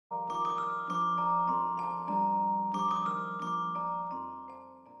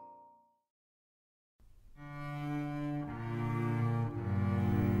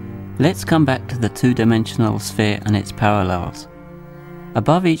Let's come back to the two-dimensional sphere and its parallels.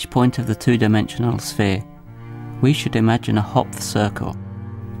 Above each point of the two-dimensional sphere, we should imagine a Hopf circle.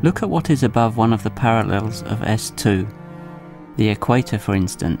 Look at what is above one of the parallels of S2, the equator for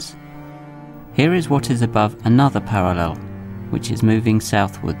instance. Here is what is above another parallel, which is moving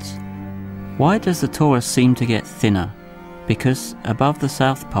southwards. Why does the torus seem to get thinner? Because above the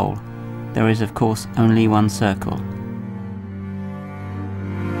South Pole, there is of course only one circle.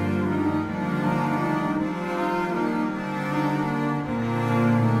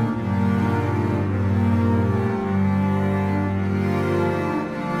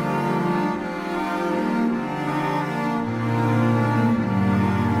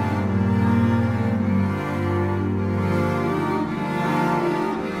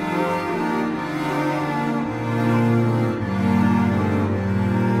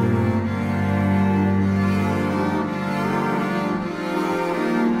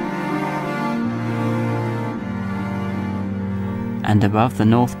 And above the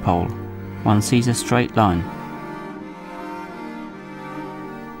North Pole, one sees a straight line,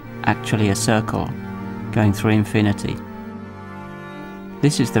 actually a circle, going through infinity.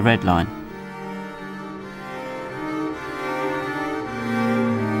 This is the red line.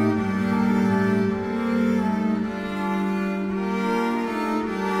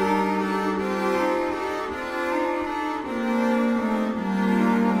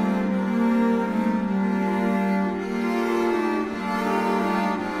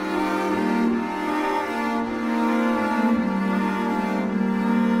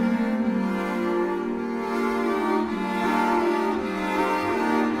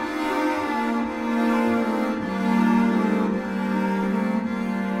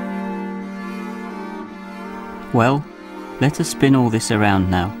 Well, let us spin all this around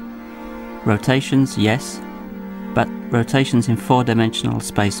now. Rotations, yes, but rotations in four-dimensional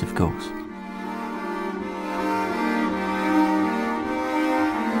space, of course.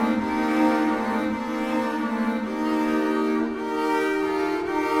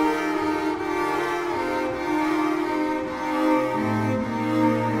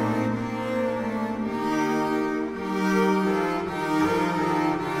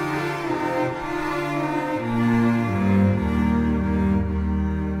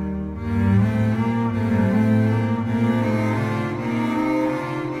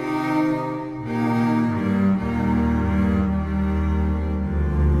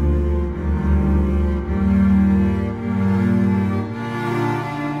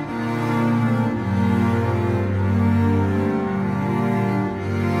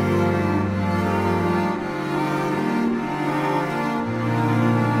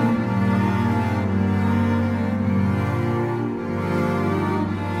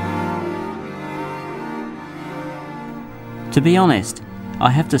 To be honest, I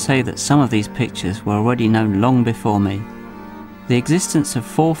have to say that some of these pictures were already known long before me. The existence of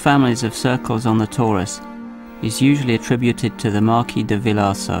 4 families of circles on the torus is usually attributed to the Marquis de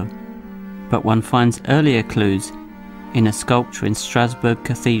Villarceau, but one finds earlier clues in a sculpture in Strasbourg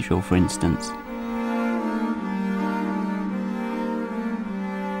Cathedral, for instance.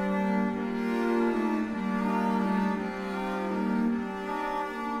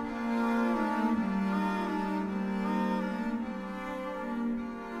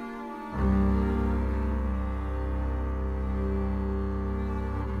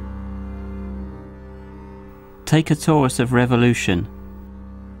 Take a torus of revolution.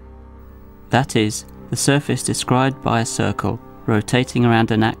 That is, the surface described by a circle rotating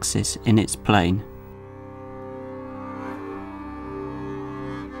around an axis in its plane.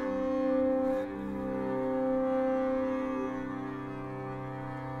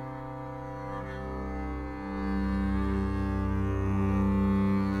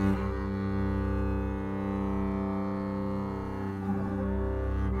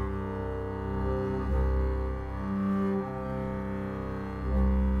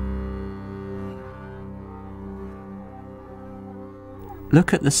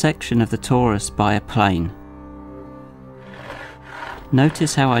 Look at the section of the torus by a plane.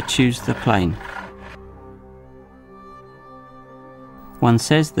 Notice how I choose the plane. One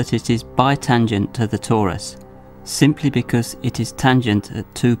says that it is bitangent to the torus, simply because it is tangent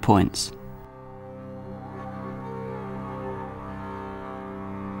at 2 points.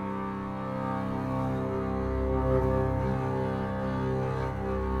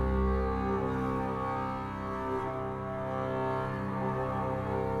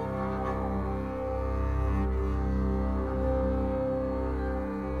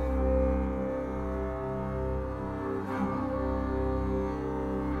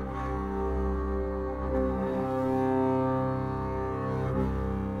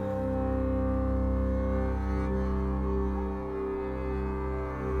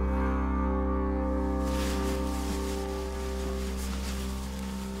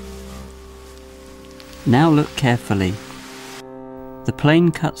 Now look carefully. The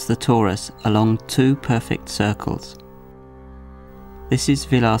plane cuts the torus along two perfect circles. This is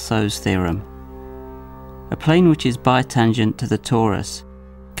Fibrason's theorem. A plane which is bitangent to the torus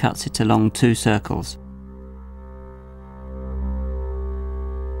cuts it along two circles.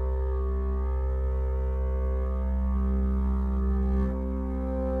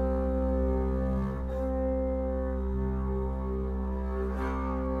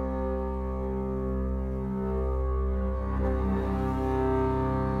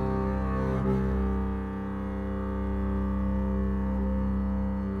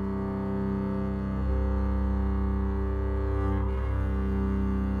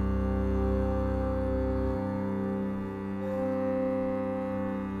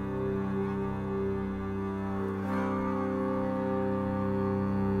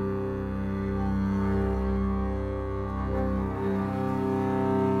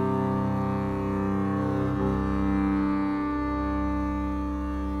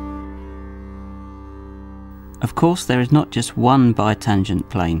 Of course, there is not just one bitangent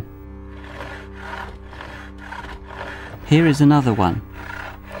plane. Here is another one,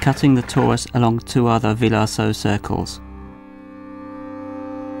 cutting the torus along two other Fibrasson circles.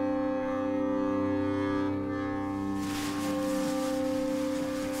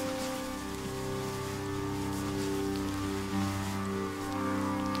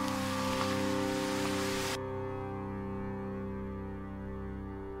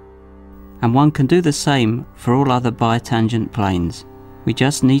 And one can do the same for all other bitangent planes. We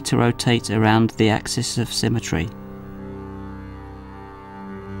just need to rotate around the axis of symmetry.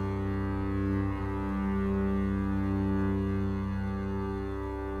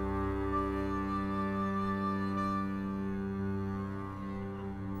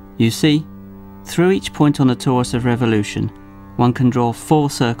 You see, through each point on the torus of revolution, one can draw 4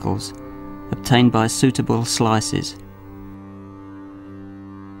 circles, obtained by suitable slices.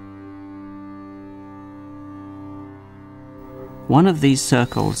 One of these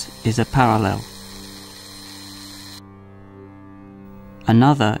circles is a parallel.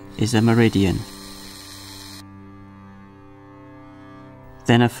 Another is a meridian.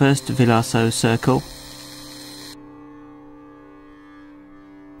 Then a first Fibrasson circle,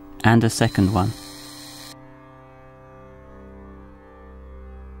 and a second one.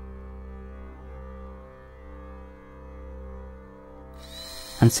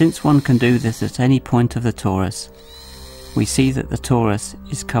 And since one can do this at any point of the torus, we see that the torus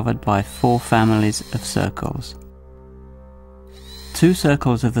is covered by 4 families of circles. 2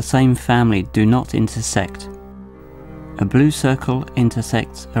 circles of the same family do not intersect. A blue circle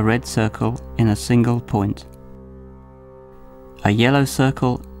intersects a red circle in a single point. A yellow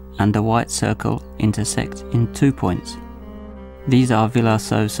circle and a white circle intersect in 2 points. These are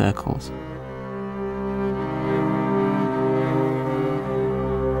Fibrasson circles.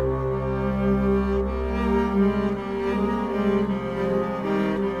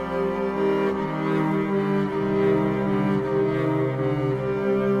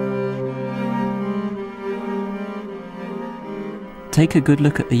 Take a good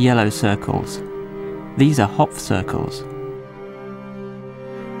look at the yellow circles. These are Hopf circles.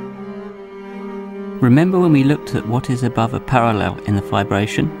 Remember when we looked at what is above a parallel in the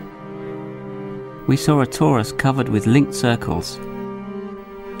fibration? We saw a torus covered with linked circles,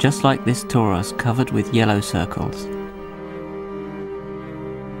 just like this torus covered with yellow circles.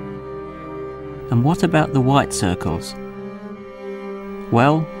 And what about the white circles?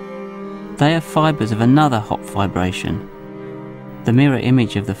 Well, they are fibres of another Hopf vibration, the mirror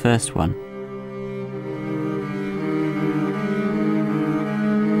image of the first one.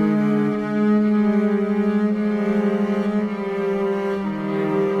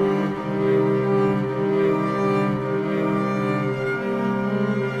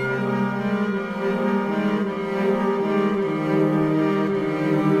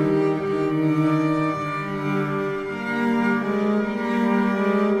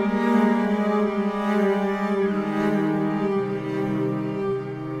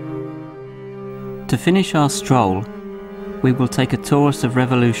 To finish our stroll, we will take a torus of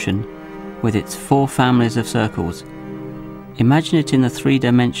revolution with its 4 families of circles. Imagine it in the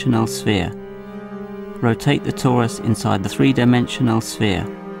 3-dimensional sphere. Rotate the torus inside the 3-dimensional sphere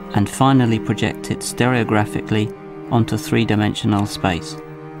and finally project it stereographically onto 3-dimensional space.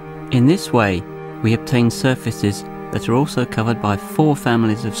 In this way, we obtain surfaces that are also covered by 4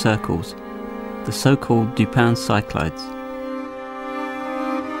 families of circles, the so-called Dupin cycloids.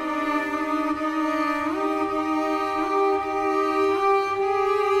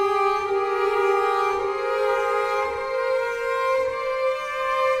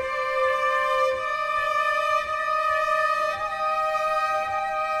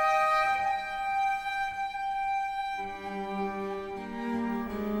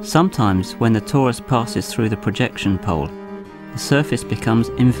 Sometimes when the torus passes through the projection pole, the surface becomes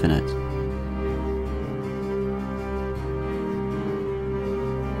infinite.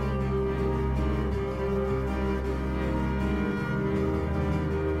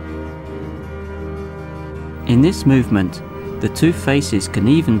 In this movement, the two faces can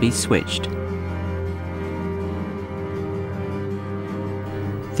even be switched.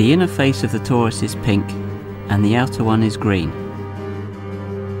 The inner face of the torus is pink and the outer one is green.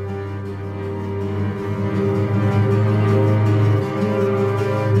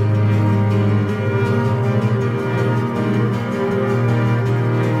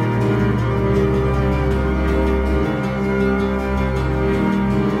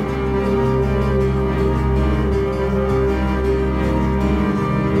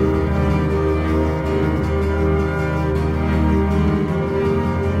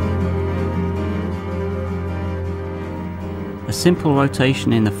 A simple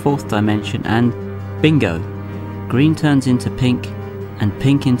rotation in the fourth dimension and bingo! Green turns into pink and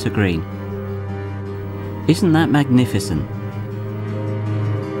pink into green. Isn't that magnificent?